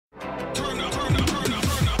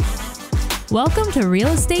Welcome to Real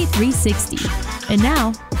Estate 360. And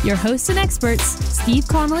now, your hosts and experts, Steve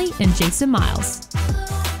Connolly and Jason Miles.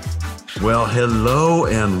 Well, hello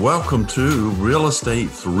and welcome to Real Estate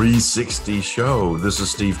 360 show. This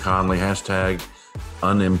is Steve Connolly, hashtag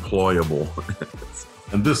unemployable.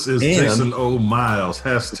 And this is Jason O. Miles,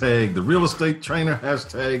 hashtag the real estate trainer,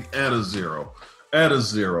 hashtag add a zero. Add a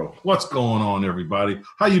zero. What's going on, everybody?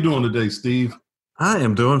 How you doing today, Steve? I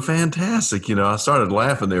am doing fantastic. I started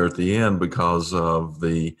laughing there at the end because of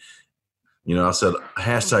the, I said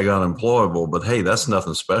hashtag unemployable, but hey, that's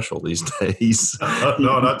nothing special these days.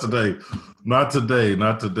 No, not today. Not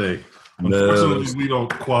today. Unfortunately, we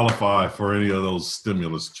don't qualify for any of those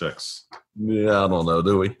stimulus checks. Yeah, I don't know,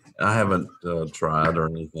 do we? I haven't tried or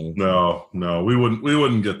anything. No, we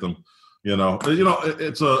wouldn't get them.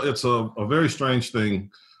 It's a very strange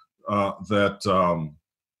thing that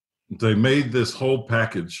they made this whole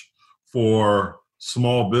package for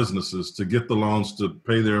small businesses to get the loans to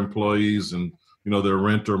pay their employees and, their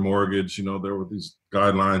rent or mortgage. There were these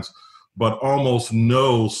guidelines, but almost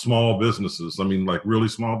no small businesses, like really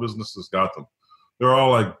small businesses got them. They're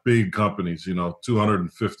all like big companies,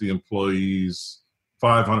 250 employees,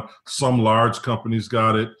 500. Some large companies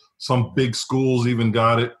got it. Some big schools even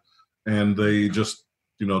got it. And they just,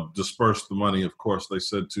 dispersed the money, of course, they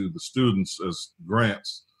said, to the students as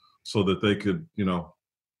grants so that they could,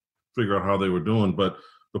 figure out how they were doing. But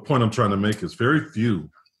the point I'm trying to make is very few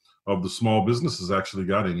of the small businesses actually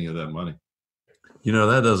got any of that money.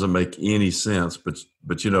 That doesn't make any sense, but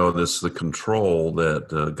the control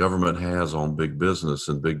that government has on big business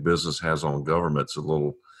and big business has on government. It's a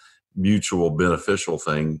little mutual beneficial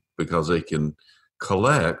thing because they can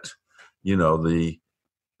collect, do the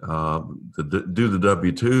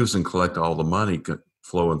W-2s and collect all the money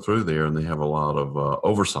flowing through there, and they have a lot of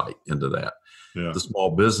oversight into that. Yeah. The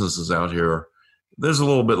small businesses out here, there's a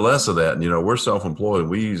little bit less of that. And, we're self-employed.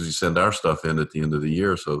 We usually send our stuff in at the end of the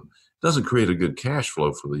year, so it doesn't create a good cash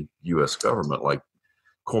flow for the U.S. government like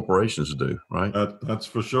corporations do, right? That's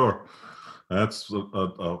for sure. That's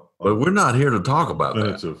but we're not here to talk about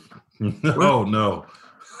that. No.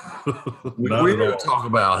 We're here to talk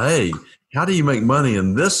about, hey, how do you make money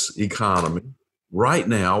in this economy right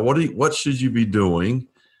now? What should you be doing,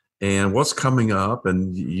 and what's coming up?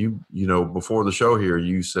 And before the show here,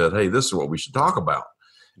 you said, hey, this is what we should talk about,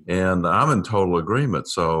 and I'm in total agreement.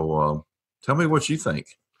 So tell me what you think.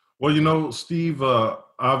 Well, Steve,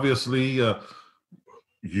 obviously,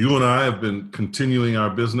 you and I have been continuing our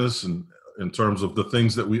business in terms of the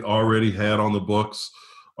things that we already had on the books,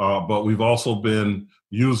 but we've also been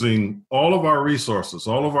using all of our resources,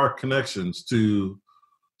 all of our connections to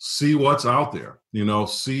see what's out there,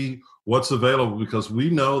 see what's available, because we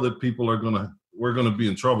know that we're going to be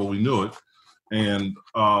in trouble. We knew it. And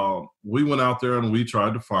we went out there and we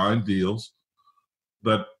tried to find deals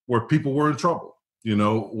where people were in trouble,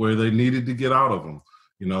 where they needed to get out of them.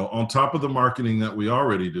 On top of the marketing that we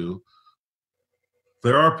already do,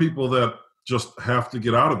 there are people that just have to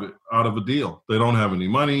get out of a deal. They don't have any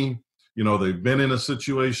money. They've been in a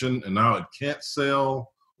situation and now it can't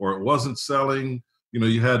sell, or it wasn't selling.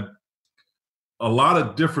 You had a lot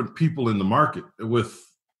of different people in the market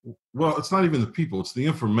it's not even the people, it's the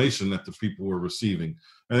information that the people were receiving,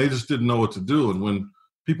 and they just didn't know what to do. And when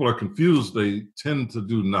people are confused, they tend to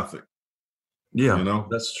do nothing. Yeah,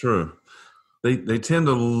 that's true. They tend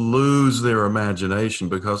to lose their imagination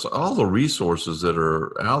because all the resources that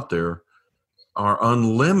are out there are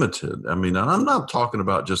unlimited. I'm not talking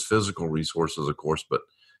about just physical resources, of course, but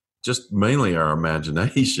just mainly our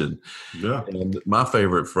imagination. Yeah. And my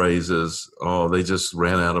favorite phrase is, they just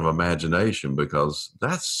ran out of imagination, because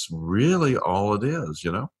that's really all it is,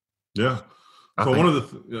 Yeah. So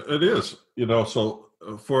it is, so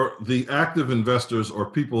for the active investors or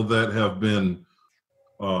people that have been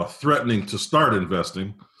threatening to start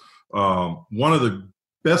investing, one of the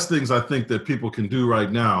best things I think that people can do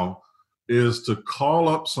right now is to call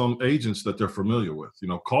up some agents that they're familiar with.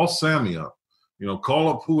 Call Sammy up. Call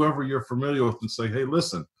up whoever you're familiar with and say, hey,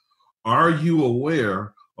 listen, are you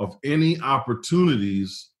aware of any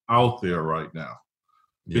opportunities out there right now?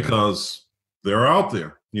 Yeah. Because they're out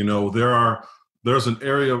there. There's an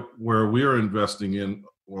area where we're investing in,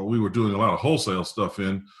 or we were doing a lot of wholesale stuff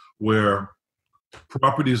in, where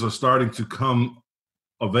properties are starting to come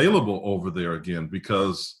available over there again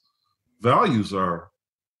because values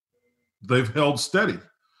they've held steady.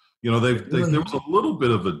 There was a little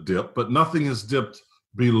bit of a dip, but nothing has dipped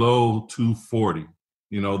below 240.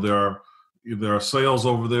 There are sales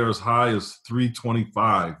over there as high as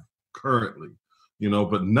 325 currently,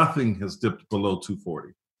 but nothing has dipped below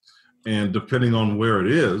 240. And depending on where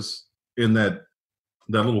it is in that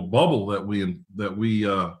little bubble that we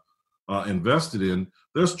invested in,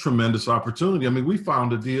 there's tremendous opportunity. I mean, we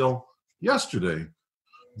found a deal yesterday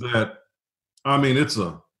that, I mean, it's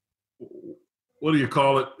what do you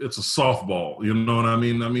call it? It's a softball. You know what I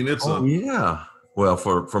mean? I mean, it's yeah. Well,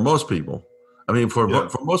 for most people, I mean, for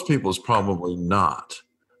most people, it's probably not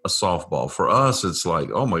a softball. For us, it's like,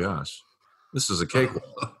 oh my gosh, this is a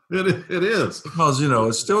cakewalk. It is, because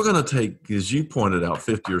it's still going to take, as you pointed out,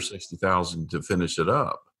 50 or 60,000 to finish it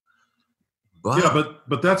up.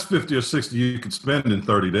 But that's 50 or 60 you could spend in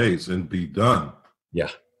 30 days and be done. Yeah.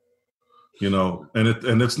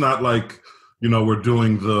 And it's not like, we're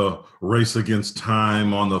doing the Race Against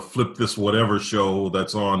Time on the Flip This Whatever show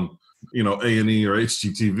that's on, A&E or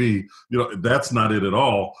HGTV. That's not it at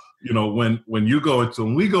all. When we go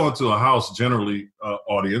into a house, generally,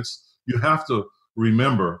 audience, you have to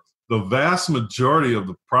remember the vast majority of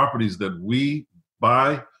the properties that we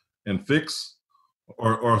buy and fix,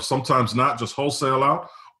 or sometimes not, just wholesale out,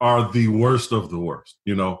 are the worst of the worst.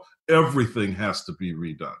 Everything has to be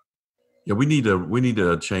redone. Yeah, we need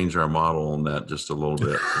to change our model on that just a little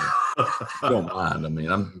bit. Don't mind. I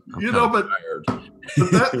mean, I'm but tired.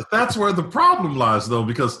 But that's where the problem lies, though,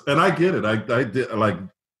 because, and I get it. I did, like,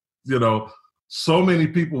 so many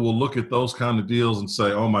people will look at those kind of deals and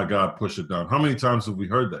say, "Oh my God, push it down." How many times have we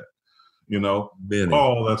heard that? Many.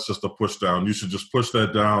 Oh, that's just a push down. You should just push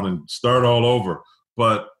that down and start all over.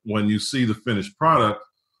 But when you see the finished product,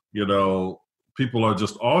 people are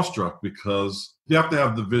just awestruck, because you have to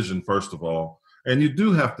have the vision, first of all. And you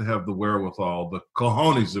do have to have the wherewithal, the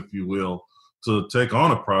cojones, if you will, to take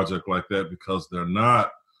on a project like that, because they're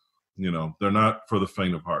not for the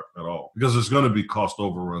faint of heart at all, because there's going to be cost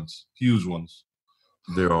overruns, huge ones.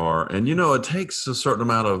 There are. And, it takes a certain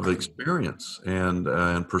amount of experience and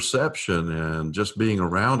perception and just being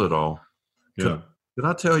around it all. Yeah. Did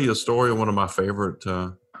I tell you a story, one of my favorite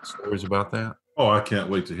stories about that? Oh, I can't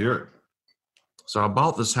wait to hear it. So I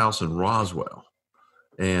bought this house in Roswell,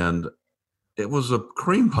 and it was a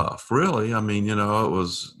cream puff, really. I mean, it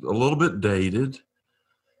was a little bit dated,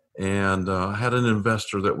 and I had an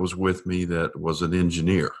investor that was with me that was an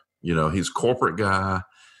engineer. He's a corporate guy.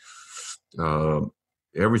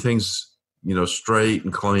 Everything's, straight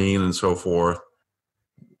and clean and so forth.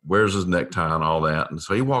 Wears his necktie and all that. And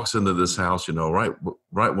so he walks into this house,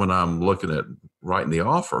 right when I'm looking at writing the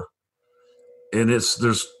offer, and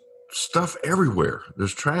there's stuff everywhere.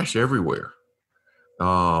 There's trash everywhere.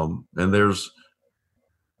 And there's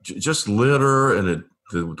just litter, and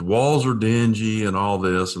the walls are dingy and all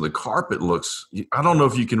this. And the carpet looks, I don't know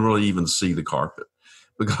if you can really even see the carpet,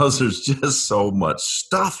 because there's just so much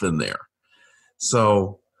stuff in there.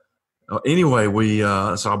 So anyway,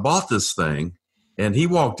 so I bought this thing, and he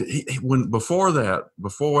walked, before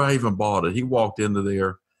I even bought it, he walked into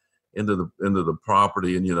the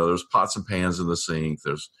property, and, there's pots and pans in the sink.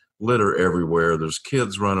 There's litter everywhere. There's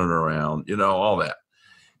kids running around, all that.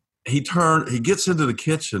 He gets into the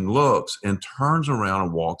kitchen, looks, and turns around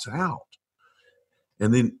and walks out.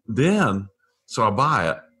 And then, so I buy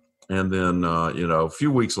it. And then, a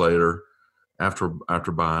few weeks later, after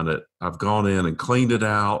buying it, I've gone in and cleaned it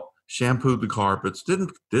out, shampooed the carpets,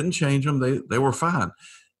 didn't change them. They were fine,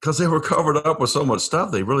 because they were covered up with so much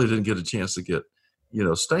stuff. They really didn't get a chance to get,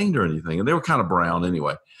 stained or anything. And they were kind of brown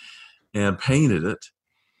anyway, and painted it.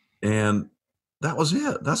 And that was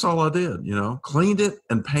it. That's all I did, cleaned it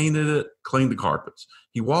and painted it, cleaned the carpets.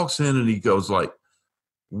 He walks in and he goes like,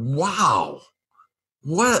 "Wow,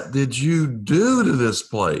 what did you do to this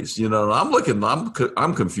place?"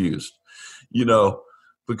 I'm confused,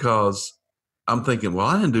 because I'm thinking, well,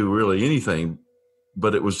 I didn't do really anything,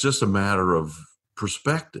 but it was just a matter of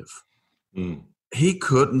perspective. Mm. He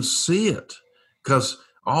couldn't see it, because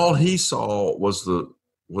all he saw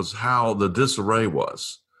was how the disarray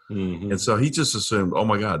was. Mm-hmm. And so he just assumed, oh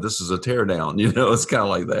my God, this is a tear down. It's kind of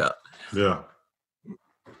like that. Yeah.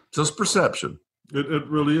 Just perception. It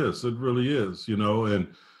really is. It really is,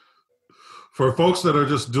 and for folks that are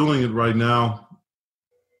just doing it right now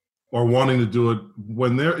or wanting to do it,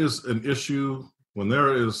 when there is an issue, when there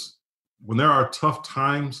are tough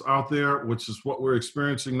times out there, which is what we're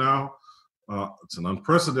experiencing now, it's an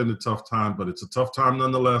unprecedented tough time, but it's a tough time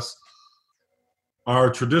nonetheless. Our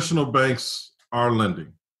traditional banks are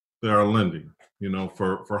lending. They are lending,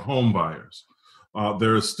 for home buyers.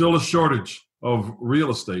 There is still a shortage of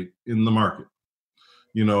real estate in the market.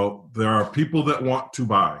 There are people that want to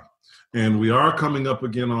buy, and we are coming up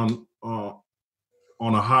again on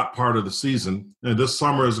a hot part of the season. And this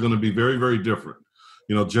summer is going to be very, very different.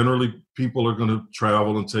 Generally people are going to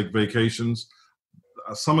travel and take vacations.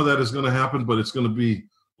 Some of that is going to happen, but it's going to be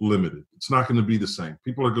limited. It's not going to be the same.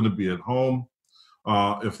 People are going to be at home.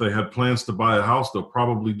 If they had plans to buy a house, they'll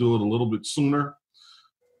probably do it a little bit sooner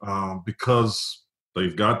because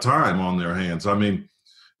they've got time on their hands. I mean,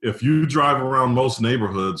 if you drive around most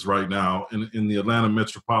neighborhoods right now in the Atlanta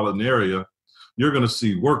metropolitan area, you're going to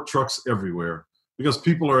see work trucks everywhere because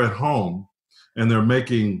people are at home and they're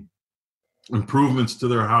making improvements to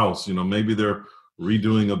their house. You know, maybe they're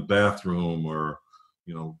redoing a bathroom or,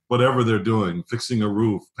 you know, whatever they're doing, fixing a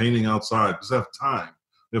roof, painting outside, because they have time.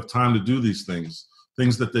 They have time to do these things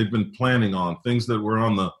that they've been planning on, things that were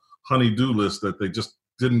on the honey-do list that they just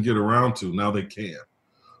didn't get around to. Now they can.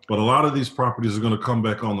 But a lot of these properties are going to come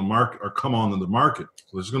back on the market or come on in the market.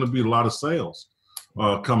 So there's going to be a lot of sales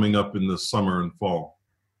coming up in the summer and fall.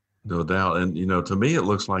 No doubt. And, you know, to me, it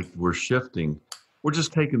looks like we're shifting. We're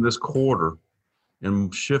just taking this quarter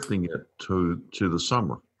and shifting it to the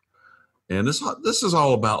summer. And this is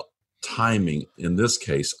all about timing in this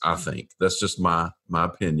case, I think. That's just my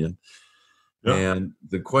opinion. Yeah. And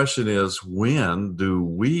the question is, when do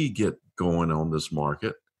we get going on this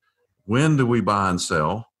market? When do we buy and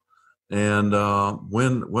sell? And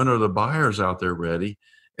when are the buyers out there ready?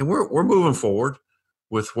 And we're moving forward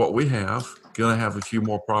with what we have. Going to have a few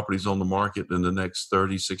more properties on the market in the next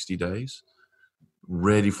 30, 60 days,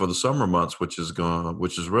 ready for the summer months, which is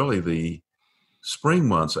really the spring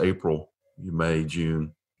months, April, May,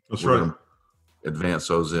 June. That's right. Advance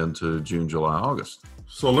those into June, July, August.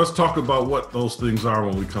 So let's talk about what those things are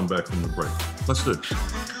when we come back from the break. Let's do it.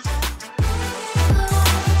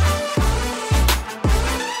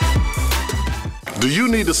 Do you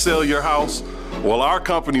need to sell your house? Well, our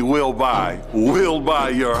company will buy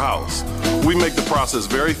your house. We make the process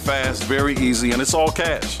very fast, very easy, and it's all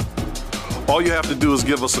cash. All you have to do is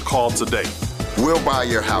give us a call today. We'll buy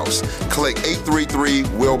your house. Click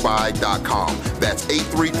 833willbuy.com. That's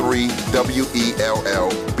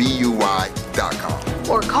 833WELLBUY.com.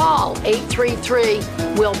 Or call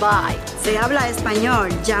 833-WILL-BUY. Se habla español.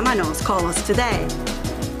 Llámanos. Call us today.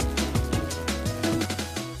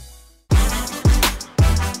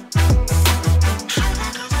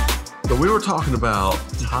 So we were talking about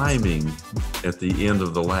timing at the end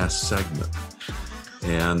of the last segment.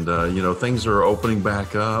 And, you know, things are opening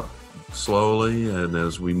back up slowly. And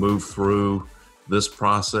as we move through this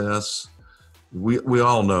process, we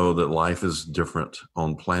all know that life is different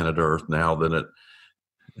on planet Earth now than it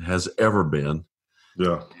has ever been.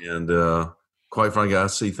 Yeah. And quite frankly, I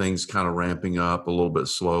see things kind of ramping up a little bit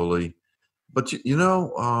slowly. But, you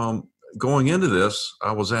know, going into this,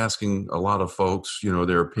 I was asking a lot of folks, you know,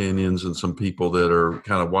 their opinions, and some people that are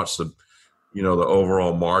kind of watch the, you know, the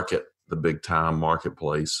overall market, the big time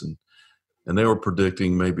marketplace. And they were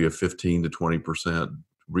predicting maybe a 15 to 20%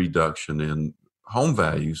 reduction in home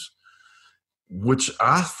values, which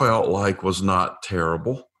I felt like was not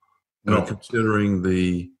terrible. No. Considering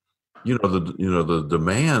the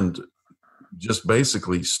demand just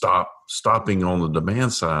basically stopping on the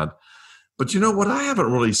demand side. But you know what? I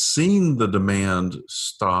haven't really seen the demand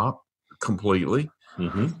stop completely.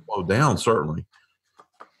 Mm-hmm. Slow down, certainly.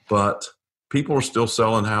 But people are still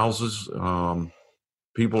selling houses.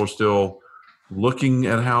 People are still looking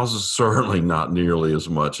at houses, certainly not nearly as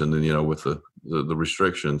much. And then, you know, with the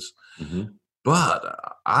restrictions. Mm-hmm. But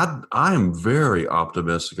I am very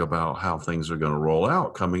optimistic about how things are going to roll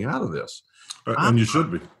out coming out of this. And you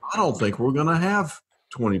should be. I don't think we're going to have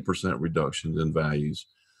 20% reductions in values.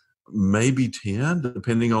 Maybe 10,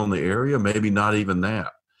 depending on the area, maybe not even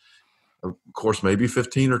that. Of course, maybe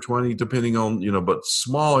 15 or 20, depending on, you know, but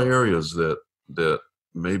small areas that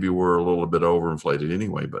maybe were a little bit overinflated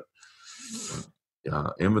anyway. But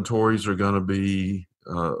inventories are going to be,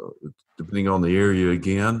 depending on the area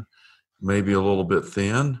again, maybe a little bit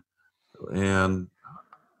thin. And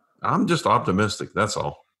I'm just optimistic. That's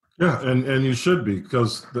all. Yeah, and you should be,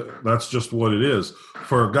 because that's just what it is.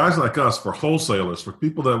 For guys like us, for wholesalers, for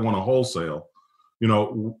people that want to wholesale, you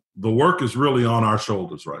know, the work is really on our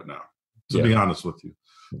shoulders right now, to be honest with you.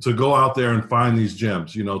 To go out there and find these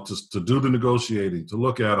gems, you know, to do the negotiating, to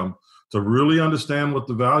look at them, to really understand what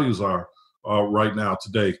the values are right now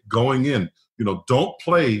today. Going in, you know, don't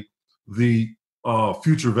play the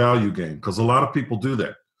future value game, because a lot of people do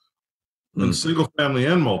that. In single family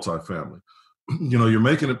and multifamily. You know, you're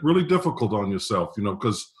making it really difficult on yourself, you know,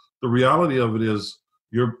 because the reality of it is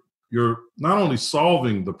you're not only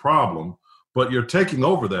solving the problem, but you're taking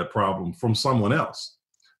over that problem from someone else.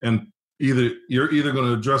 And you're either going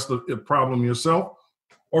to address the problem yourself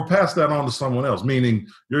or pass that on to someone else, meaning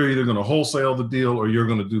you're either going to wholesale the deal or you're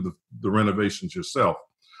going to do the renovations yourself.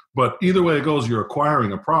 But either way it goes, you're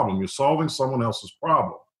acquiring a problem. You're solving someone else's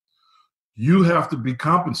problem. You have to be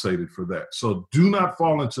compensated for that. So do not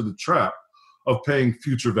fall into the trap of paying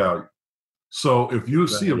future value. So if you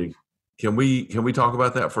see can we talk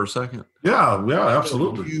about that for a second? Yeah,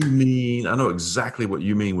 absolutely. You mean, I know exactly what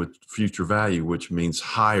you mean with future value, which means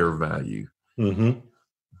higher value. Mm-hmm.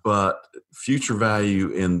 But future value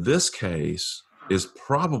in this case is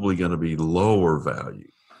probably going to be lower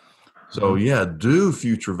value. So do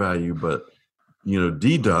future value, but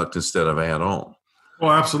deduct instead of add on. Oh,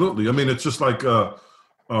 absolutely. I mean, it's just like a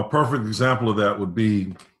perfect example of that would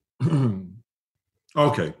be,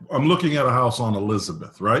 okay, I'm looking at a house on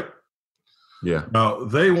Elizabeth, right? Yeah. Now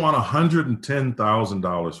they want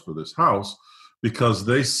 $110,000 for this house because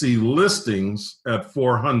they see listings at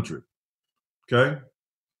 $400,000. Okay.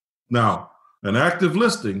 Now an active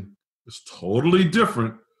listing is totally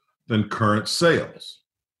different than current sales.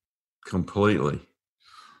 Completely.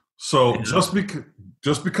 So just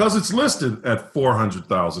because it's listed at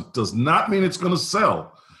 $400,000 does not mean it's going to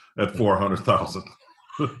sell at $400,000,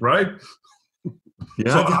 right?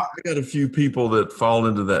 Yeah, so I got a few people that fall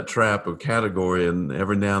into that trap of category, and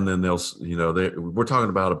every now and then we're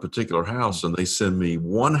talking about a particular house, and they send me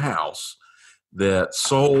one house that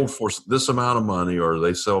sold for this amount of money, or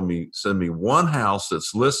they send me one house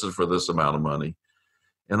that's listed for this amount of money,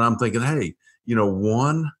 and I'm thinking, hey,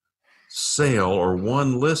 one sale or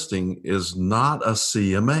one listing is not a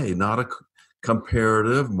CMA, not a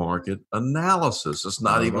comparative market analysis. It's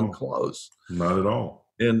not even close. Not at all.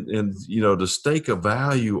 And to stake a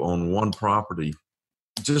value on one property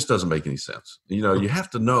just doesn't make any sense. You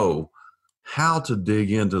have to know how to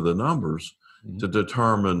dig into the numbers to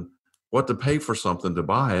determine what to pay for something to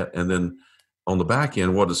buy it, and then on the back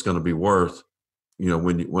end what it's going to be worth,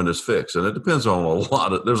 when it's fixed. And it depends on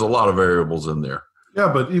there's a lot of variables in there. Yeah,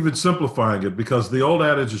 but even simplifying it, because the old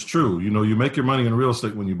adage is true. You make your money in real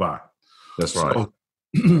estate when you buy. That's right. So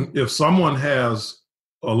if someone has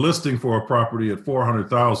a listing for a property at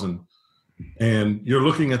 $400,000, and you're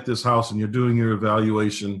looking at this house and you're doing your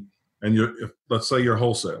evaluation, and let's say you're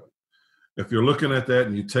wholesaling. If you're looking at that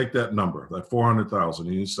and you take that number, that $400,000,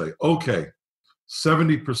 and you say, okay,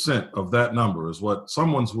 70% of that number is what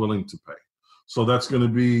someone's willing to pay. So that's going to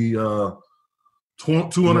be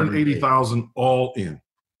 $280,000 all in,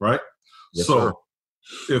 right? Yes, so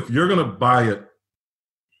sir. If you're going to buy it,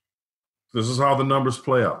 this is how the numbers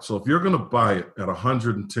play out. So if you're going to buy it at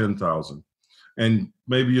 $110,000, and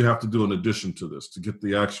maybe you have to do an addition to this to get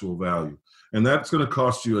the actual value, and that's going to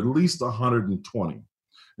cost you at least $120,000,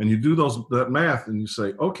 and you do that math, and you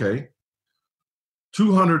say, okay,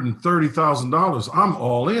 $230,000, I'm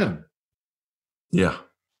all in. Yeah,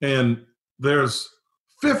 and there's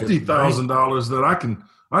 $50,000 that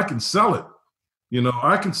I can sell it.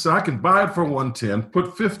 I can buy it for $110,000,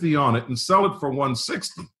 put $50,000 on it, and sell it for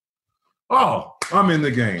 $160,000. Oh, I'm in the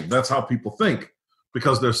game. That's how people think,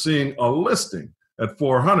 because they're seeing a listing at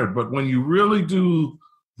 $400,000. But when you really do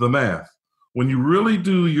the math, when you really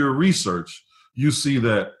do your research, you see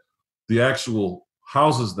that the actual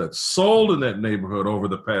houses that sold in that neighborhood over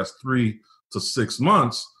the past 3 to 6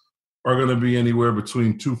 months are going to be anywhere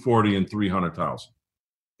between $240,000 and $300,000.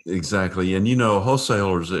 Exactly. And,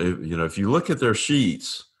 wholesalers, if you look at their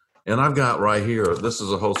sheets, and I've got right here, this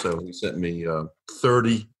is a wholesaler who sent me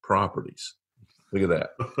 30 properties. Look at that.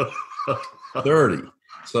 30.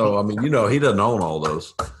 So, I mean, he doesn't own all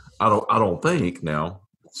those. I don't think now.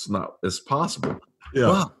 It's possible.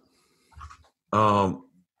 Yeah. But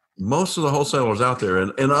most of the wholesalers out there,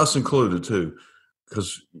 and us included too,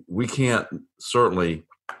 because we can't certainly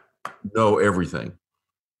know everything.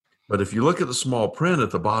 But if you look at the small print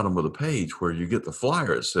at the bottom of the page where you get the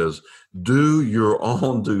flyer, it says, do your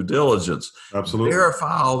own due diligence. Absolutely.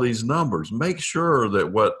 Verify all these numbers. Make sure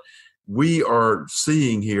that what we are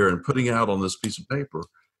seeing here and putting out on this piece of paper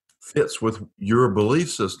fits with your belief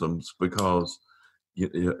systems, because,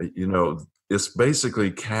 it's basically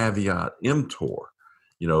caveat emptor.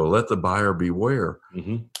 Let the buyer beware.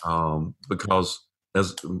 Because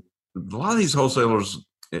as a lot of these wholesalers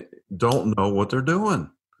don't know what they're doing.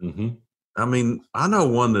 I mean, I know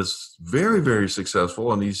one that's very, very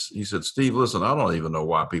successful, and he said, Steve, listen, I don't even know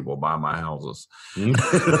why people buy my houses.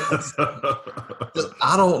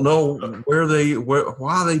 I don't know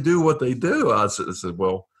why they do what they do. I said,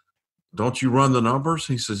 well, don't you run the numbers?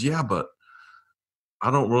 He says, yeah, but I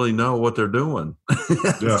don't really know what they're doing.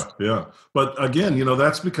 Yeah. But again,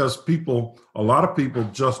 that's because a lot of people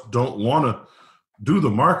just don't want to do the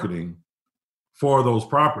marketing for those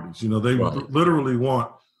properties. They literally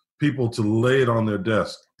want people to lay it on their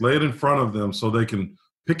desk, lay it in front of them so they can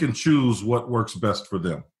pick and choose what works best for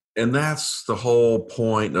them. And that's the whole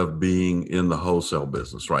point of being in the wholesale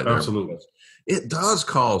business, right there. Absolutely. It does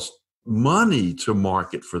cost money to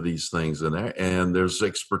market for these things, and there's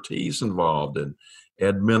expertise involved, and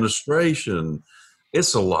administration.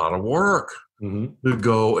 It's a lot of work to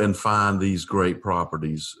go and find these great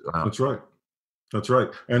properties. That's right.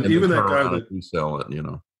 And even that guy that we sell it, you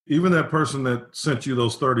know, even that person that sent you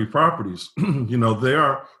those 30 properties, you know, they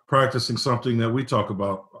are practicing something that we talk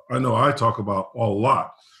about. I know I talk about a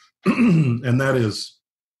lot. And that is,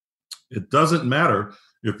 it doesn't matter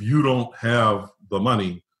if you don't have the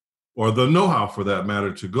money or the know-how, for that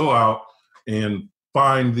matter, to go out and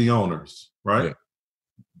find the owners, right? Yeah.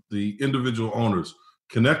 The individual owners.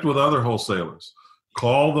 Connect with other wholesalers.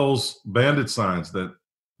 Call those bandit signs that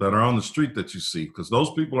are on the street that you see, because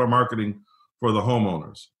those people are marketing for the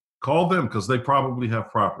homeowners. Call them because they probably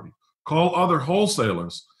have property. Call other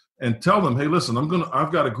wholesalers and tell them, hey, listen,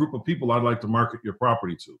 I've got a group of people I'd like to market your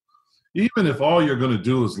property to. Even if all you're going to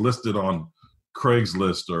do is list it on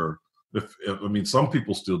Craigslist, or some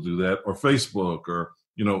people still do that, or Facebook, or,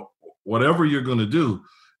 you know, whatever you're going to do.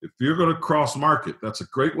 If you're going to cross market, that's a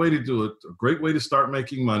great way to do it, a great way to start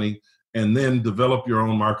making money, and then develop your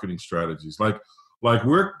own marketing strategies. Like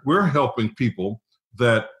we're helping people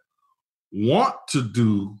that want to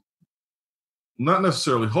do not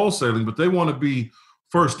necessarily wholesaling, but they want to be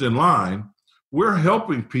first in line. We're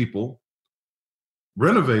helping people,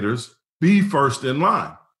 renovators, be first in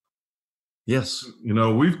line. Yes. You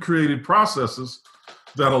know, we've created processes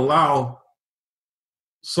that allow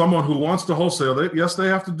someone who wants to wholesale, they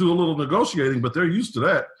have to do a little negotiating, but they're used to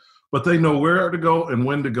that. But they know where to go and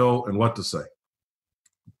when to go and what to say.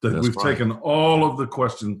 We've taken all of the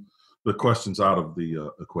questions out of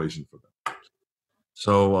the equation for them.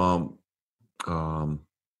 So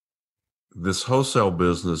this wholesale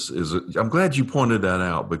business I'm glad you pointed that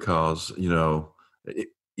out, because, you know,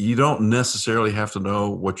 you don't necessarily have to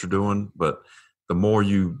know what you're doing, but the more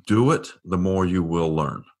you do it, the more you will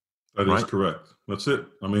learn. That is correct. That's it.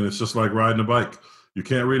 I mean, it's just like riding a bike. You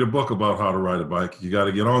can't read a book about how to ride a bike. You got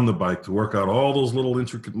to get on the bike to work out all those little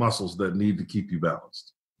intricate muscles that need to keep you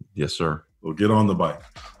balanced. Yes, sir. So get on the bike.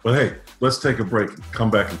 But hey, let's take a break and come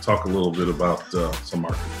back and talk a little bit about some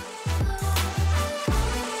marketing.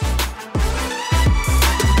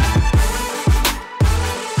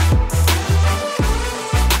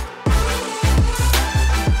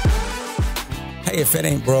 Hey, if it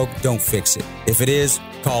ain't broke, don't fix it. If it is,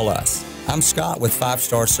 call us. I'm Scott with 5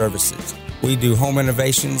 Star Services. We do home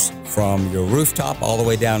renovations from your rooftop all the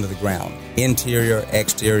way down to the ground. Interior,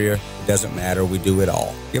 exterior, it doesn't matter. We do it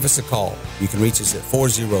all. Give us a call. You can reach us at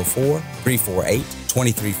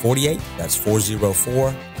 404-348-2348. That's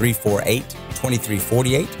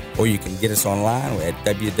 404-348-2348. Or you can get us online at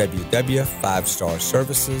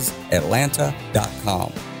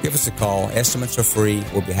www.5starservicesatlanta.com. Give us a call. Estimates are free.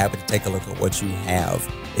 We'll be happy to take a look at what you have.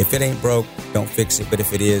 If it ain't broke, don't fix it. But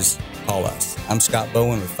if it is, call us. I'm Scott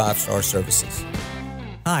Bowen with 5 Star Services.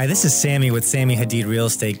 Hi, this is Sammy with Sammy Hadid Real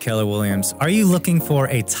Estate, Keller Williams. Are you looking for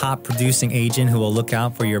a top producing agent who will look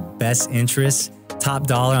out for your best interests? Top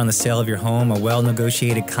dollar on the sale of your home, a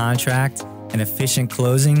well-negotiated contract, an efficient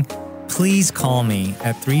closing? Please call me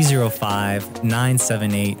at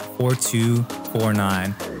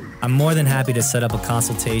 305-978-4249. I'm more than happy to set up a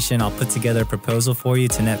consultation. I'll put together a proposal for you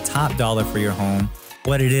to net top dollar for your home,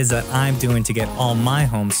 what it is that I'm doing to get all my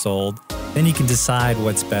homes sold. Then you can decide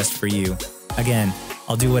what's best for you. Again,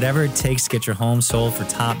 I'll do whatever it takes to get your home sold for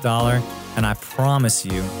top dollar, and I promise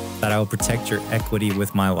you that I will protect your equity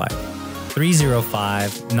with my life.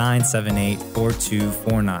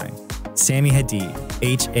 305-978-4249. Sammy Hadid,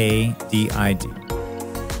 Hadid.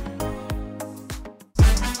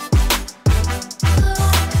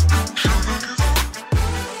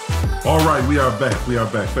 All right, we are back.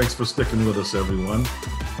 Thanks for sticking with us, everyone.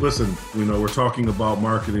 Listen, we're talking about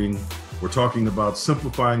marketing. We're talking about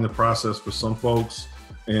simplifying the process for some folks.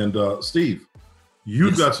 And Steve,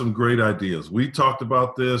 you've got some great ideas. We talked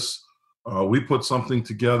about this. We put something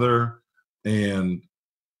together, and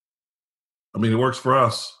I mean, it works for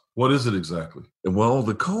us. What is it exactly? Well,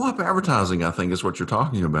 the co-op advertising, I think, is what you're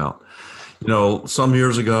talking about. Some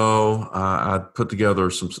years ago, I put together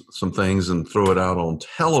some things and threw it out on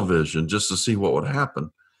television just to see what would happen.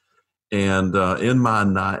 And in my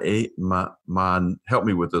help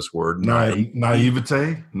me with this word,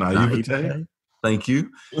 naivete. Thank you.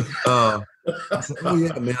 I said, oh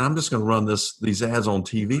yeah, man, I'm just going to run these ads on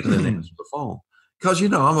TV and then answer the phone, because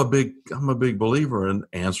I'm a big believer in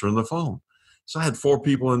answering the phone. So I had 4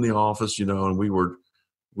 people in the office, and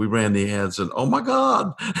we ran the ads, and oh my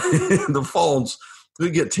God, the phones, we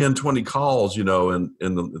get 10, 20 calls, in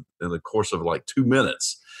the course of like 2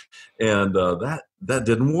 minutes. And that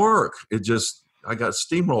didn't work. I got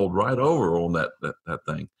steamrolled right over on that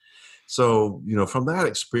thing. So, from that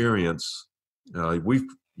experience, we've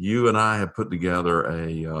you and I have put together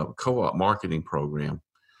a co-op marketing program,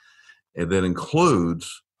 and that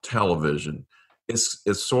includes television. It's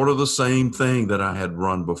sort of the same thing that I had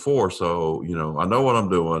run before. So, I know what I'm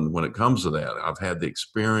doing when it comes to that. I've had the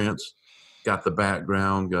experience, got the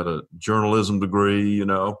background, got a journalism degree,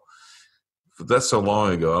 That's so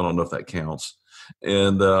long ago, I don't know if that counts.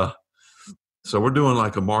 And so we're doing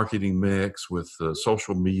like a marketing mix with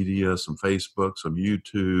social media, some Facebook, some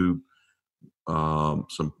YouTube,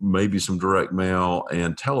 maybe some direct mail,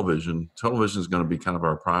 and television. Television is going to be kind of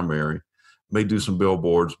our primary. May do some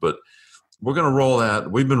billboards, but we're going to roll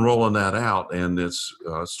that. We've been rolling that out, and it's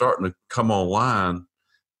starting to come online,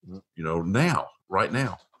 right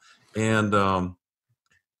now. And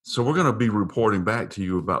so we're going to be reporting back to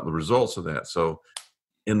you about the results of that. So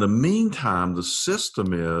in the meantime, the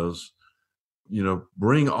system is,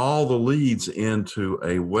 bring all the leads into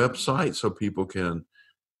a website so people can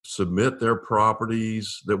submit their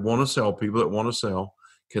properties that want to sell. People that want to sell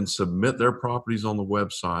can submit their properties on the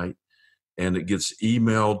website, and it gets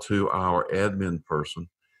emailed to our admin person.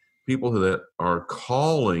 People that are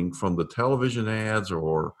calling from the television ads,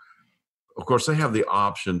 or of course they have the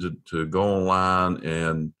option to go online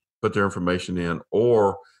and put their information in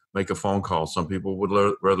or make a phone call. Some people would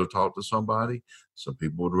rather talk to somebody. Some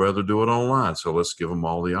people would rather do it online. So let's give them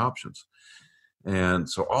all the options. And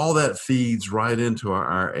so all that feeds right into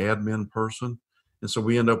our admin person. And so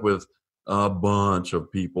we end up with a bunch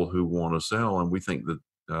of people who want to sell. And we think that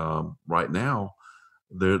right now,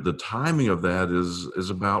 the timing of that is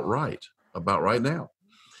about right now.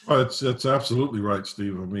 Oh, it's absolutely right,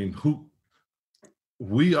 Steve. I mean,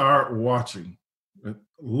 we are watching,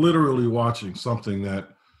 literally watching something that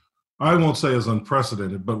I won't say is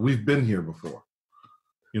unprecedented, but we've been here before.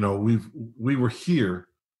 We were here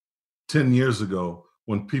 10 years ago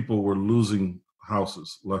when people were losing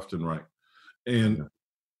houses left and right. And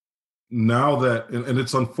now that, and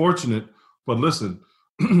it's unfortunate, but listen,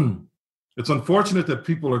 it's unfortunate that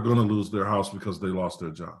people are going to lose their house because they lost their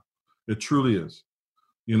job. It truly is,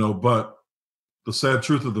 but the sad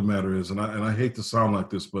truth of the matter is, and I hate to sound like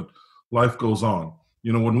this, but life goes on.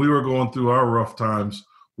 When we were going through our rough times,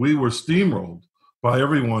 we were steamrolled by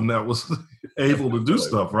everyone that was able to do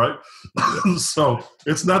stuff, right? So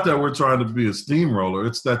it's not that we're trying to be a steamroller.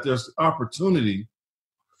 It's that there's opportunity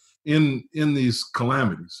in these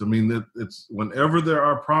calamities. I mean, it's whenever there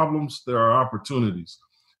are problems, there are opportunities.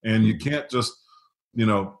 And you can't just,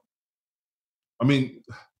 you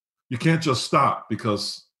can't just stop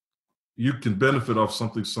because you can benefit off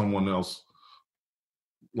something someone else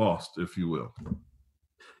lost, if you will.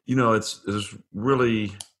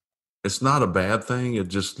 It's not a bad thing. It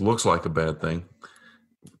just looks like a bad thing,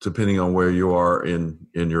 depending on where you are in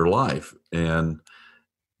your life. And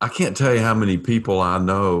I can't tell you how many people I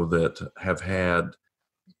know that have had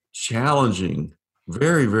challenging,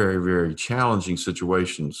 very, very, very challenging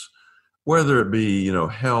situations, whether it be,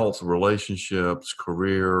 health, relationships,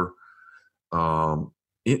 career,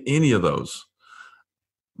 any of those.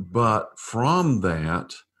 But from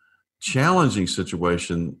that challenging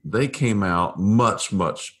situation, they came out much,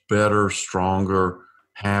 much better, stronger,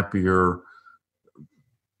 happier.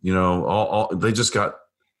 They just got,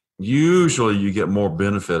 usually you get more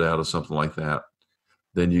benefit out of something like that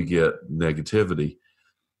than you get negativity.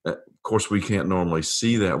 Of course, we can't normally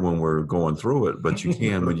see that when we're going through it, but you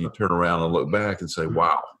can when you turn around and look back and say,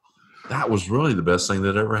 wow, that was really the best thing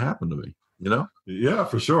that ever happened to me, Yeah,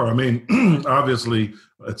 for sure. I mean, obviously,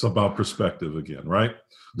 it's about perspective again, right?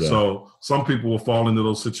 Yeah. So some people will fall into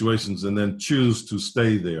those situations and then choose to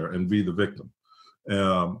stay there and be the victim.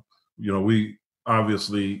 We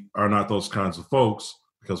obviously are not those kinds of folks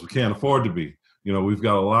because we can't afford to be. We've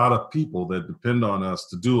got a lot of people that depend on us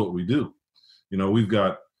to do what we do. We've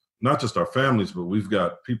got not just our families, but we've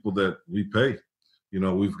got people that we pay.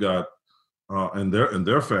 We've got and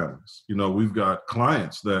their families. We've got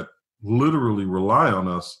clients that literally rely on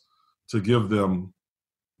us to give them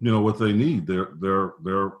what they need,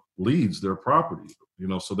 their leads, their property,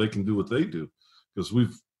 so they can do what they do, because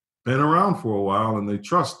we've been around for a while and they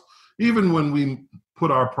trust. Even when we put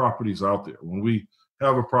our properties out there, when we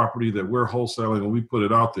have a property that we're wholesaling and we put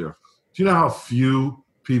it out there, do you know how few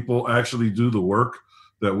people actually do the work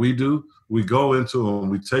that we do? We go into them,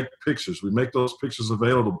 we take pictures, we make those pictures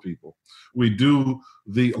available to people. We do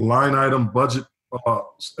the line item budget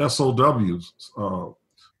SOWs,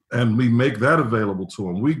 and we make that available to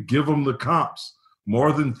them. We give them the comps,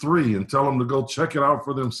 more than 3, and tell them to go check it out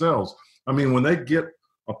for themselves. I mean, when they get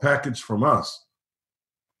a package from us,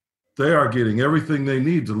 they are getting everything they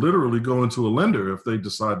need to literally go into a lender if they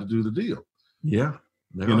decide to do the deal. Yeah.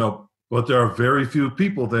 But there are very few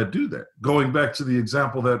people that do that. Going back to the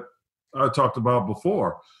example that I talked about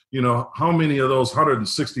before, how many of those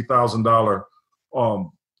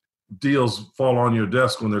 $160,000 deals fall on your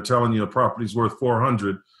desk when they're telling you a property's worth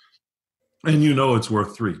 $400 and it's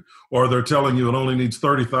worth $300, or they're telling you it only needs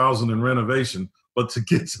 $30,000 in renovation, but to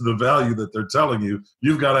get to the value that they're telling you,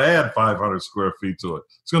 you've got to add 500 square feet to it.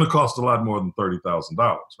 It's going to cost a lot more than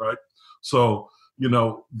 $30,000, right? So,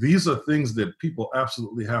 these are things that people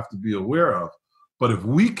absolutely have to be aware of. But if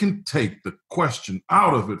we can take the question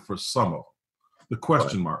out of it for some of them, the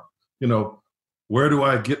question mark, where do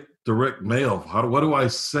I get direct mail? What do I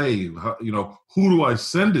save? Who do I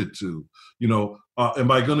send it to?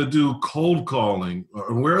 Am I going to do cold calling?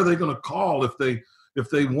 Or where are they going to call if they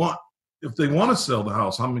want to sell the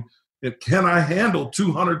house? Can I handle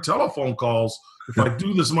 200 telephone calls if I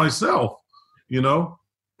do this myself?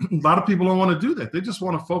 A lot of people don't want to do that. They just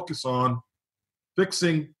want to focus on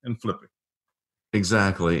fixing and flipping.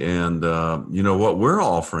 Exactly. And, what we're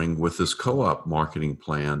offering with this co-op marketing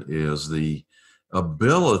plan is the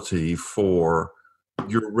ability for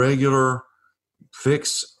your regular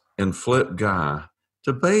fix and flip guy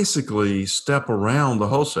to basically step around the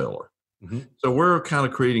wholesaler. Mm-hmm. So we're kind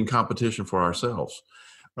of creating competition for ourselves.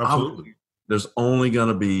 Absolutely. There's only going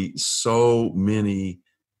to be so many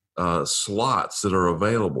slots that are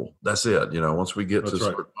available. That's it. Once we get to a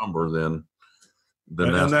certain number, then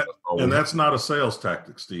that's not a sales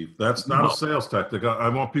tactic, Steve. That's not a sales tactic. I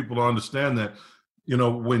want people to understand that,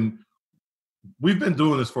 when we've been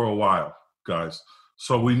doing this for a while, guys,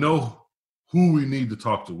 so we know who we need to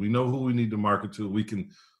talk to. We know who we need to market to. We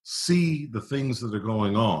can see the things that are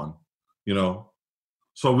going on,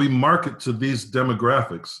 so we market to these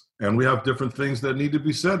demographics, and we have different things that need to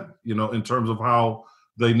be said, in terms of how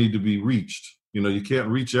they need to be reached. You can't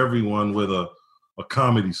reach everyone with a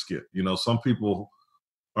comedy skit. Some people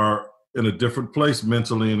are in a different place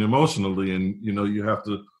mentally and emotionally, and you have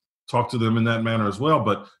to talk to them in that manner as well,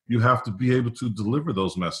 but you have to be able to deliver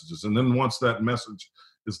those messages. And then once that message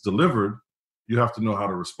is delivered, you have to know how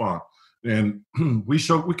to respond. And we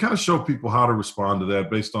kind of show people how to respond to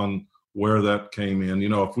that based on where that came in.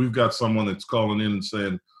 If we've got someone that's calling in and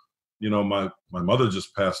saying, my mother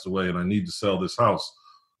just passed away and I need to sell this house,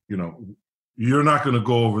 you're not going to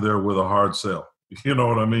go over there with a hard sell. You know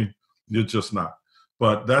what I mean? You're just not.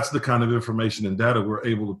 But that's the kind of information and data we're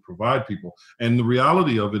able to provide people. And the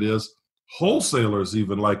reality of it is wholesalers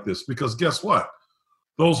even like this, because guess what?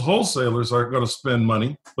 Those wholesalers are going to spend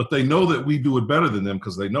money, but they know that we do it better than them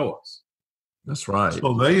because they know us. That's right.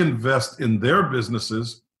 So they invest in their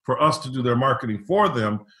businesses for us to do their marketing for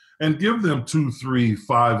them and give them 2, 3,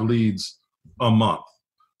 5 leads a month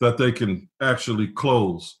that they can actually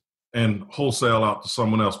close and wholesale out to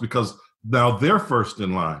someone else, because now they're first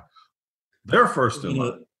in line. They're first in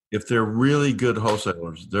line. If they're really good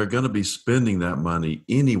wholesalers, they're going to be spending that money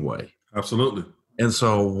anyway. Absolutely. And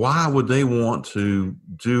so why would they want to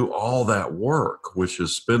do all that work, which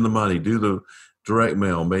is spend the money, do the direct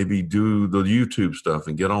mail, maybe do the YouTube stuff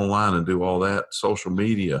and get online and do all that social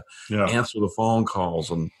media, answer the phone calls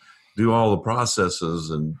and do all the processes.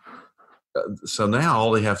 And so now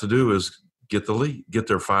all they have to do is get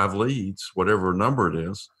their 5 leads, whatever number it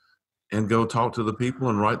is, and go talk to the people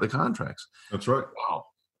and write the contracts. That's right. Wow.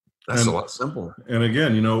 That's a lot simpler. And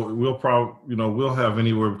again, we'll have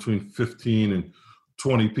anywhere between 15 and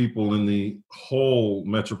 20 people in the whole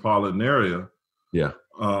metropolitan area. Yeah.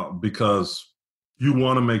 Because you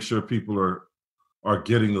want to make sure people are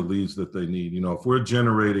getting the leads that they need. If we're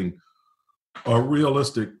generating a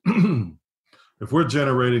realistic,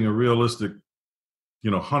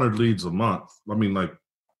 100 leads a month,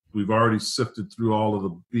 we've already sifted through all of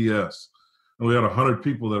the BS, and we had 100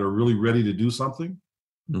 people that are really ready to do something.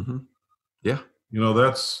 Mm-hmm. Yeah.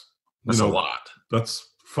 That's a lot. That's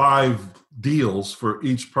 5 deals for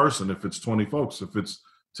each person. If it's 20 folks, if it's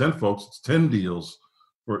 10 folks, it's 10 deals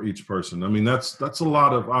for each person. That's a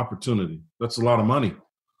lot of opportunity. That's a lot of money.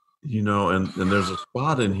 And there's a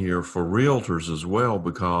spot in here for realtors as well,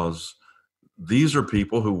 because these are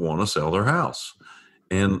people who want to sell their house.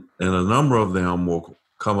 And a number of them will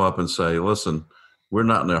come up and say, listen, we're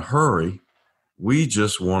not in a hurry. We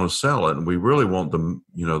just want to sell it. And we really want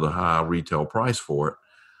the high retail price for it.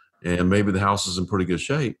 And maybe the house is in pretty good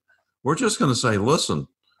shape. We're just going to say, listen,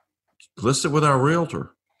 list it with our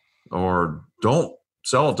realtor, or don't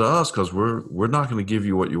sell it to us because we're not going to give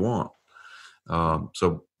you what you want.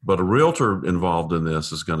 But a realtor involved in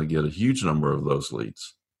this is going to get a huge number of those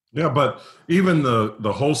leads. Yeah, but even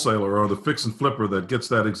the wholesaler or the fix and flipper that gets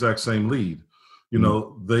that exact same lead,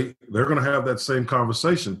 they're going to have that same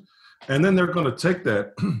conversation, and then they're going to take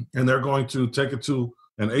that and they're going to take it to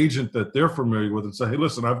an agent that they're familiar with and say, hey,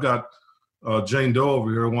 listen, I've got Jane Doe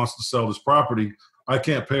over here who wants to sell this property. I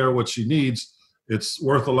can't pay her what she needs. It's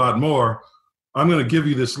worth a lot more. I'm going to give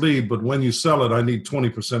you this lead, but when you sell it, I need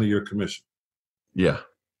 20% of your commission. Yeah.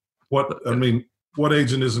 What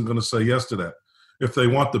agent isn't going to say yes to that? If they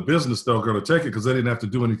want the business, they're going to take it because they didn't have to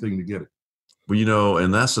do anything to get it. Well,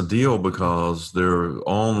 and that's a deal because there are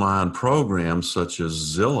online programs such as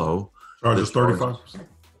Zillow. Charges 35%.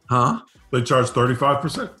 Huh? They charge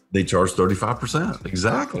 35%. They charge 35%.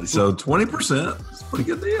 Exactly. So 20% is a pretty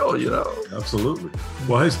good deal, Absolutely.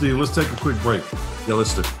 Well, hey, Steve, let's take a quick break. Yeah,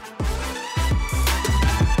 let's do it.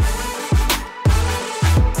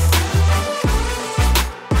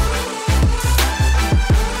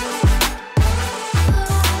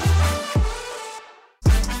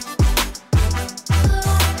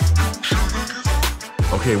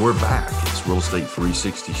 Okay, we're back. It's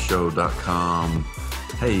realestate360show.com.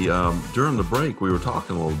 Hey, during the break, we were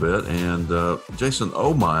talking a little bit, and Jason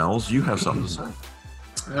Miles, you have something to say.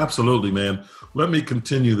 Absolutely, man. Let me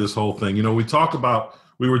continue this whole thing.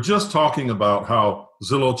 We were just talking about how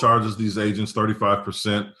Zillow charges these agents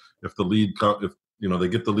 35% if the lead, they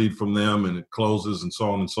get the lead from them and it closes and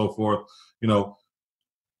so on and so forth.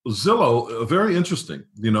 Zillow, very interesting.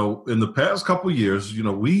 In the past couple of years,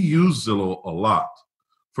 we use Zillow a lot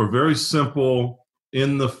for very simple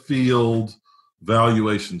in the field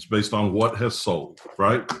valuations based on what has sold,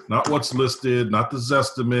 right? Not what's listed, not the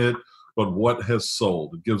Zestimate, but what has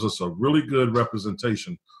sold. It gives us a really good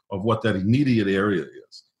representation of what that immediate area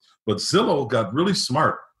is. But Zillow got really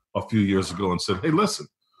smart a few years ago and said, hey, listen,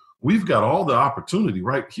 we've got all the opportunity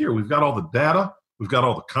right here. We've got all the data. We've got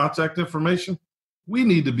all the contact information. We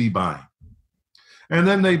need to be buying. And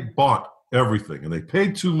then they bought everything, and they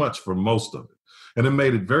paid too much for most of it. And it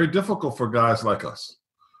made it very difficult for guys like us,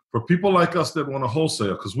 for people like us that want to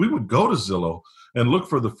wholesale, because we would go to Zillow and look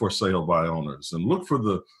for the for sale by owners and look for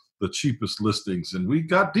the cheapest listings. And we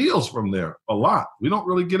got deals from there a lot. We don't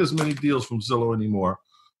really get as many deals from Zillow anymore.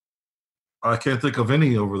 I can't think of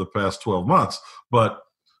any over the past 12 months, but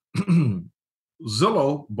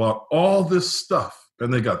Zillow bought all this stuff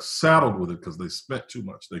and they got saddled with it because they spent too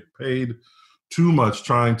much. They paid too much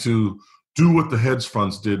trying to do what the hedge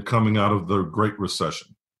funds did coming out of the Great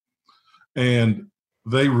Recession. And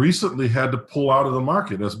they recently had to pull out of the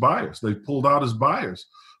market as buyers. They pulled out as buyers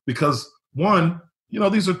because, one,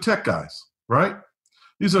 these are tech guys, right?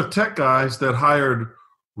 These are tech guys that hired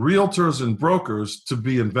realtors and brokers to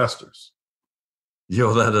be investors.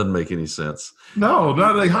 That doesn't make any sense. No,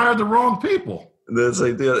 they hired the wrong people.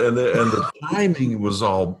 They did, and the timing was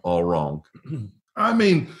all wrong. I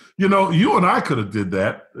mean, you and I could have did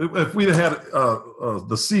that if we'd had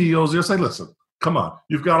the CEOs there say, listen, come on,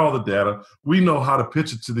 you've got all the data. We know how to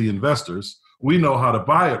pitch it to the investors. We know how to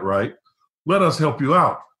buy it right. Let us help you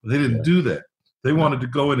out. They didn't do that. They wanted to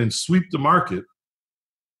go in and sweep the market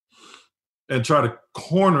and try to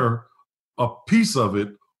corner a piece of it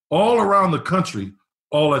all around the country,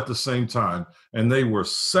 all at the same time. And they were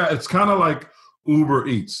sad. It's kind of like Uber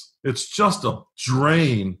Eats. It's just a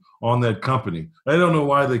drain on that company. I don't know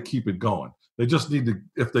why they keep it going. They just need to,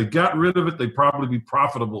 if they got rid of it, they'd probably be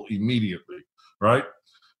profitable immediately, right?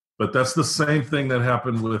 But that's the same thing that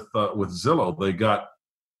happened with Zillow. They got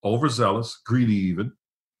overzealous, greedy even.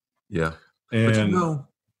 Yeah. And,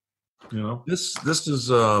 this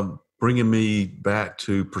is bringing me back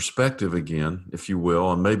to perspective again, if you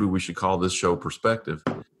will, and maybe we should call this show Perspective.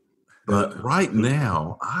 But right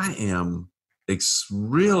now, I am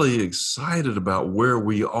really excited about where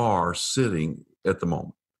we are sitting at the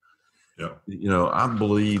moment. Yeah. I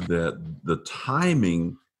believe that the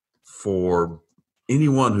timing for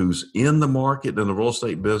anyone who's in the market in the real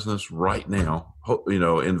estate business right now,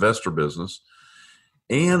 investor business,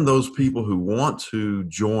 and those people who want to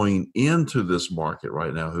join into this market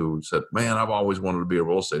right now who said, man, I've always wanted to be a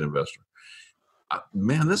real estate investor.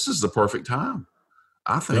 Man, this is the perfect time,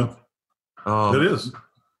 I think. Yeah. It is.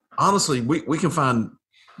 Honestly, we can find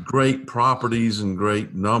great properties and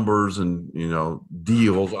great numbers and,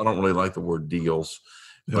 deals. I don't really like the word deals,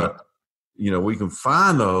 but, we can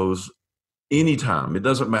find those anytime. It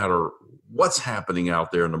doesn't matter what's happening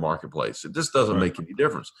out there in the marketplace. It just doesn't make any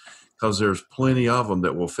difference because there's plenty of them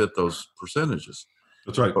that will fit those percentages.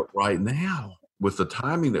 That's right. But right now, with the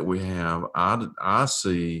timing that we have, I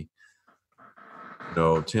see,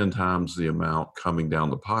 10 times the amount coming down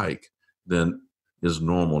the pike than is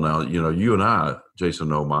normal. Now, you and I, Jason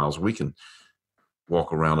Miles, we can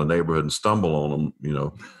walk around a neighborhood and stumble on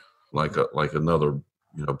them, like another,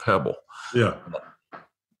 pebble. Yeah.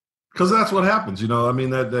 Because that's what happens,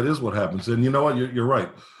 that is what happens. And you know what, you're right.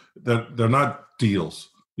 That they're not deals.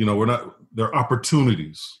 We're not, they're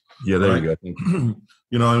opportunities. Yeah, there right? you go.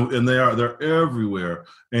 You know, and they're everywhere.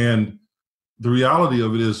 And the reality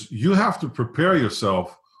of it is you have to prepare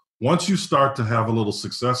yourself. Once you start to have a little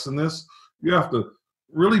success in this, you have to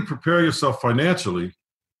really prepare yourself financially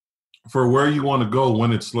for where you want to go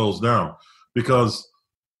when it slows down. Because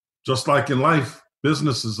just like in life,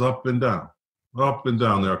 business is up and down. There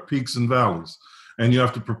are peaks and valleys, and you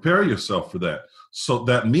have to prepare yourself for that. So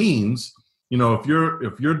that means, you know, if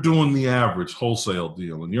you're doing the average wholesale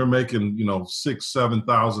deal and you're making, you know,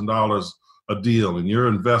 $6,000-$7,000 a deal, and you're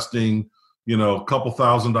investing, you know, a couple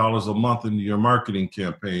 $1,000s a month into your marketing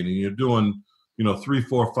campaign, and you're doing, you know, 3,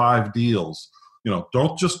 4, 5 deals, you know,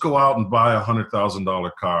 don't just go out and buy a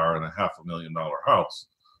 $100,000 car and a $500,000 house.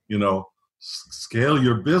 You know, scale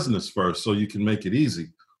your business first so you can make it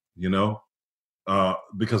easy. You know.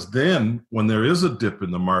 Because then when there is a dip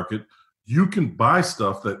in the market, you can buy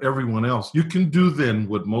stuff that everyone else, you can do then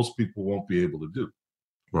what most people won't be able to do.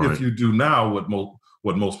 Right. If you do now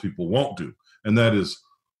what most people won't do. And that is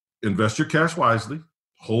invest your cash wisely,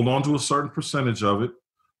 hold on to a certain percentage of it,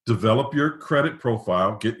 develop your credit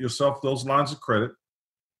profile, get yourself those lines of credit.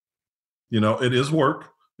 You know, it is work,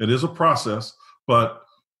 it is a process, but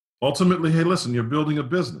ultimately, hey, listen, you're building a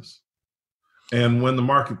business. And when the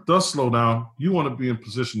market does slow down, you want to be in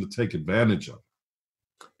position to take advantage of it.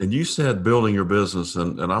 And you said building your business,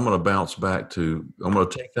 and I'm going to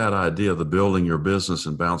take that idea of the building your business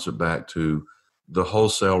and bounce it back to the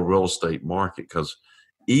wholesale real estate market, because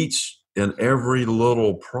each and every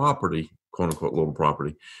little property, quote unquote little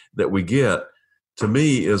property, that we get, to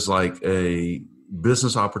me, is like a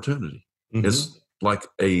business opportunity. Mm-hmm. It's like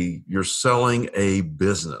you're selling a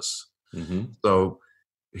business. Mm-hmm. So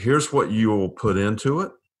here's what you will put into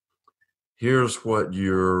it. Here's what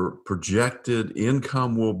your projected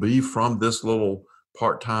income will be from this little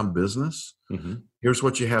part-time business. Mm-hmm. Here's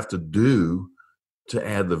what you have to do to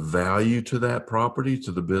add the value to that property,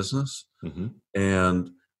 to the business. Mm-hmm.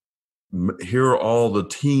 And here are all the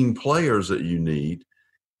team players that you need.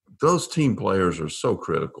 Those team players are so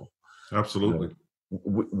critical. Absolutely.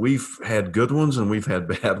 We've had good ones and we've had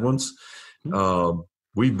bad ones. Mm-hmm.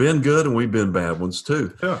 We've been good and we've been bad ones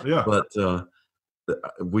too. Yeah. But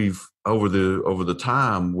we've over the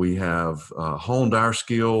time we have honed our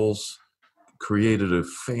skills, created a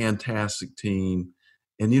fantastic team,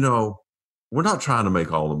 and you know, we're not trying to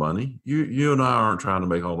make all the money. You and I aren't trying to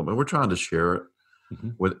make all the money. We're trying to share it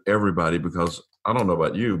with everybody, because I don't know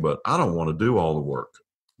about you, but I don't want to do all the work.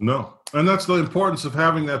 No, and that's the importance of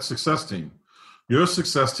having that success team. Your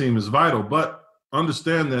success team is vital, but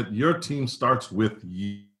understand that your team starts with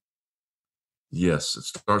you. Yes, it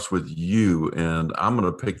starts with you, and I'm going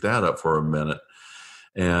to pick that up for a minute,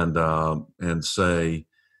 and say,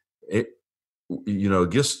 you know,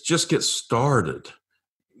 just get started,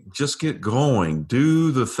 just get going,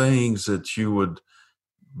 do the things that you would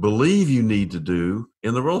believe you need to do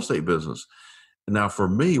in the real estate business. Now, for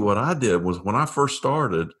me, what I did was when I first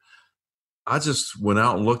started, I just went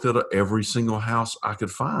out and looked at every single house I could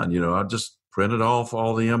find. You know, I just printed off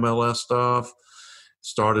all the MLS stuff,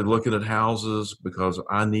 started looking at houses because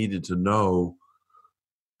I needed to know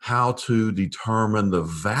how to determine the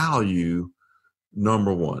value.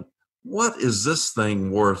 Number one, what is this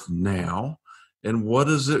thing worth now? And what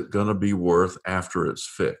is it going to be worth after it's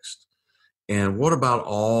fixed? And what about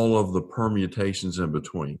all of the permutations in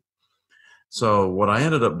between? So what I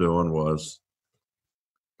ended up doing was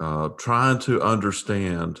trying to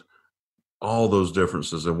understand all those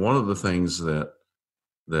differences. And one of the things that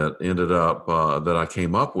ended up that I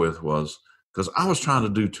came up with was, because I was trying to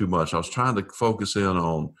do too much. I was trying to focus in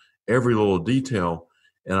on every little detail.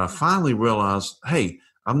 And I finally realized, hey,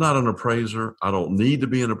 I'm not an appraiser. I don't need to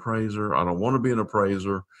be an appraiser. I don't want to be an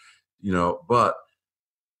appraiser, you know, but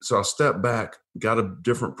so I stepped back, got a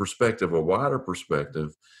different perspective, a wider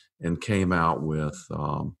perspective, and came out with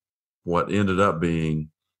what ended up being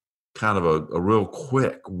kind of a real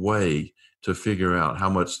quick way to figure out how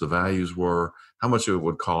much the values were, how much it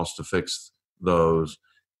would cost to fix those,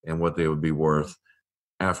 and what they would be worth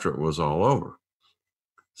after it was all over.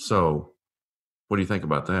 So what do you think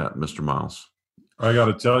about that, Mr. Miles? I got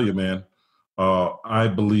to tell you, man, I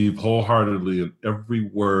believe wholeheartedly in every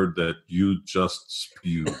word that you just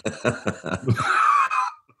spewed.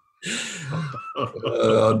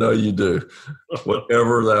 No, you do.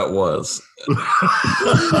 Whatever that was.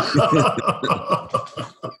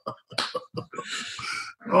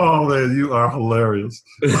 Oh, man, you are hilarious.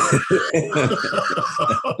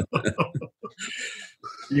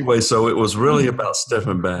 Anyway, so it was really about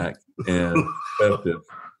stepping back and perspective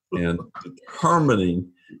and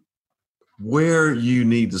determining where you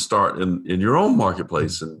need to start in your own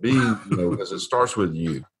marketplace and being, because it starts with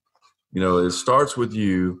you. It starts with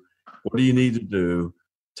you. What do you need to do?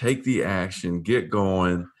 Take the action, get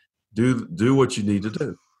going, do what you need to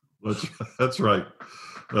do. That's right.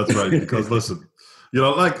 That's right. Because listen,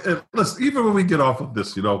 listen, even when we get off of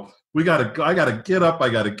this, I gotta get up, I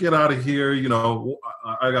gotta get out of here.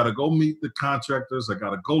 I gotta go meet the contractors. I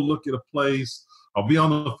gotta go look at a place. I'll be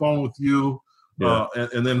on the phone with you. Yeah.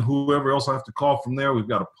 And then whoever else I have to call from there, we've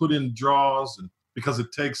got to put in draws, and because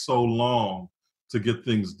it takes so long to get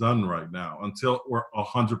things done right now until we're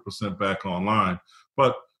 100% back online.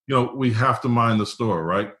 But, we have to mind the store,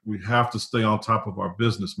 right? We have to stay on top of our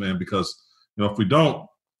business, man, because, if we don't,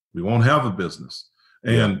 we won't have a business.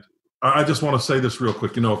 And I just want to say this real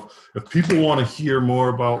quick. If people want to hear more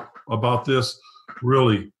about this,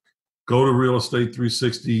 really go to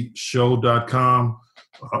realestate360show.com.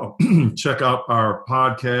 Check out our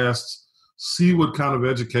podcasts, see what kind of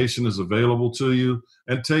education is available to you,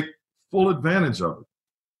 and take full advantage of it.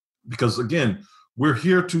 Because again, we're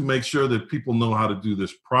here to make sure that people know how to do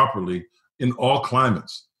this properly in all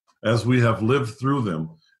climates, as we have lived through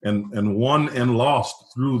them and won and lost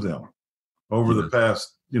through them over the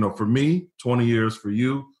past, for me, 20 years, for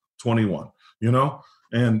you, 21,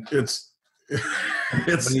 and it's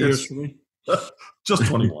years for me. Just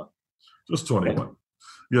 21, just 21.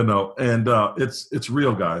 And it's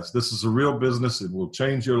real, guys. This is a real business. It will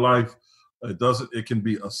change your life. It can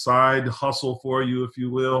be a side hustle for you, if you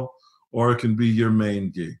will, or it can be your main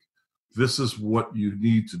gig. This is what you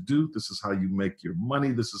need to do. This is how you make your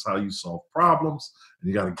money. This is how you solve problems, and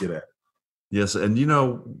you got to get at it. Yes. And,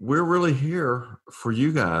 we're really here for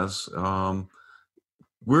you guys.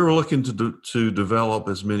 We're looking to develop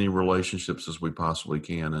as many relationships as we possibly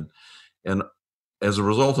can. And as a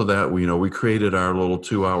result of that, we created our little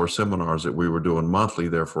 2-hour seminars that we were doing monthly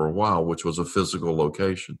there for a while, which was a physical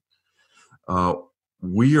location.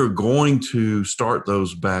 We are going to start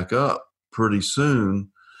those back up pretty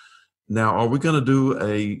soon. Now, are we going to do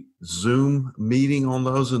a Zoom meeting on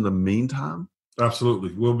those in the meantime?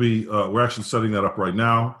 Absolutely. We'll be, we're actually setting that up right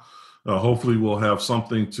now. Hopefully we'll have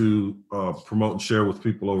something to promote and share with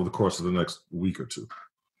people over the course of the next week or two.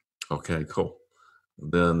 Okay, cool.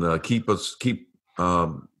 Then keep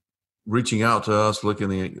reaching out to us,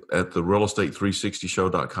 looking at the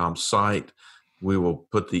realestate360show.com site. We will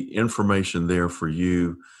put the information there for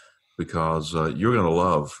you, because you're going to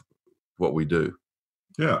love what we do.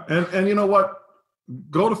 Yeah. And you know what?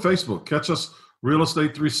 Go to Facebook. Catch us, Real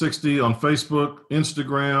Estate 360 on Facebook,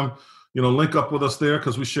 Instagram. Link up with us there,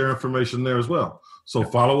 because we share information there as well. So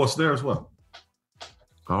follow us there as well.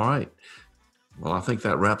 All right. Well, I think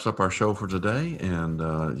that wraps up our show for today, and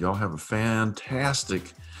y'all have a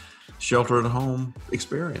fantastic shelter-at-home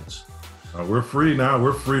experience. We're free now.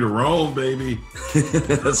 We're free to roam, baby.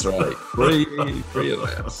 That's right. Free at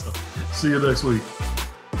last. See you next week.